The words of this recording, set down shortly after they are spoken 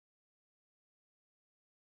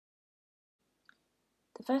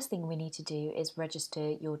The first thing we need to do is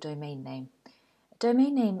register your domain name. A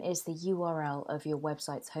domain name is the URL of your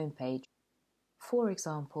website's homepage. For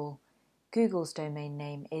example, Google's domain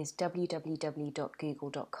name is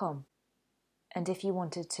www.google.com. And if you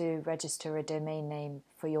wanted to register a domain name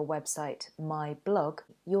for your website, My Blog,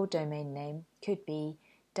 your domain name could be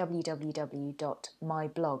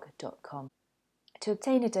www.myblog.com. To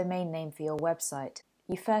obtain a domain name for your website,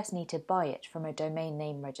 you first need to buy it from a domain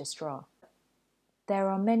name registrar. There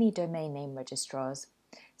are many domain name registrars.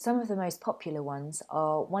 Some of the most popular ones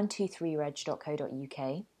are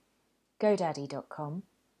 123reg.co.uk, godaddy.com,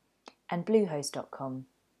 and bluehost.com.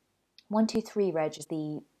 123reg is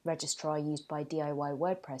the registrar used by DIY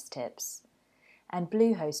WordPress tips, and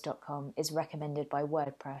bluehost.com is recommended by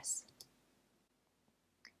Wordpress.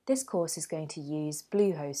 This course is going to use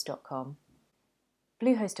bluehost.com.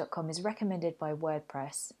 Bluehost.com is recommended by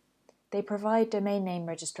Wordpress. They provide domain name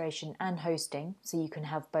registration and hosting, so you can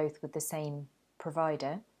have both with the same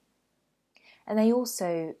provider. And they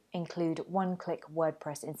also include one-click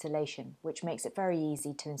WordPress installation, which makes it very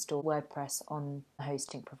easy to install WordPress on a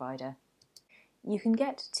hosting provider. You can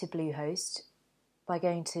get to Bluehost by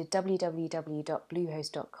going to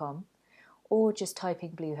www.bluehost.com or just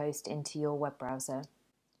typing Bluehost into your web browser.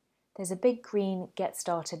 There's a big green Get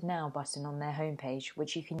Started Now button on their homepage,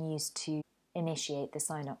 which you can use to initiate the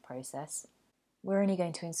sign-up process. We're only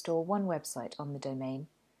going to install one website on the domain,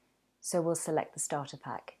 so we'll select the starter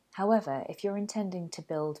pack. However, if you're intending to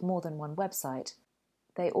build more than one website,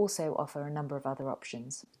 they also offer a number of other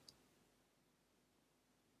options.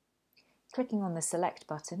 Clicking on the Select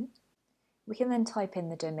button, we can then type in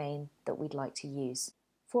the domain that we'd like to use.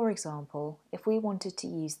 For example, if we wanted to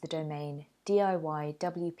use the domain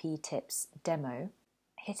DIYWPTipsDemo,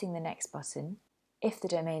 hitting the Next button, if the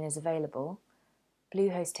domain is available,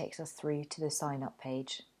 Bluehost takes us through to the sign up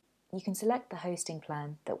page. You can select the hosting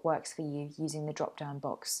plan that works for you using the drop-down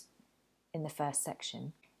box in the first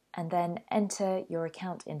section, and then enter your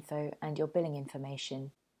account info and your billing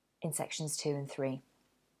information in sections 2 and 3.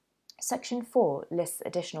 Section 4 lists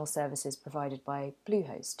additional services provided by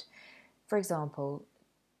Bluehost. For example,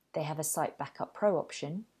 they have a Site Backup Pro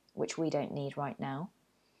option, which we don't need right now,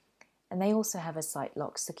 and they also have a Site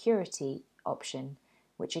Lock Security option,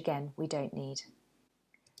 which again we don't need.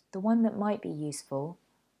 The one that might be useful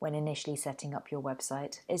when initially setting up your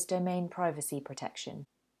website is Domain Privacy Protection.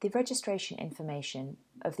 The registration information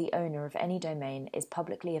of the owner of any domain is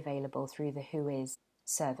publicly available through the Whois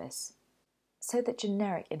service, so that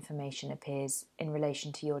generic information appears in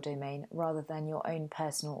relation to your domain rather than your own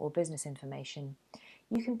personal or business information.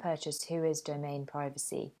 You can purchase Whois Domain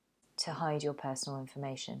Privacy to hide your personal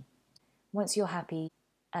information. Once you're happy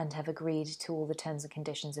and have agreed to all the terms and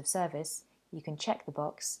conditions of service, you can check the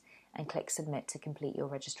box and click Submit to complete your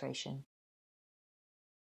registration.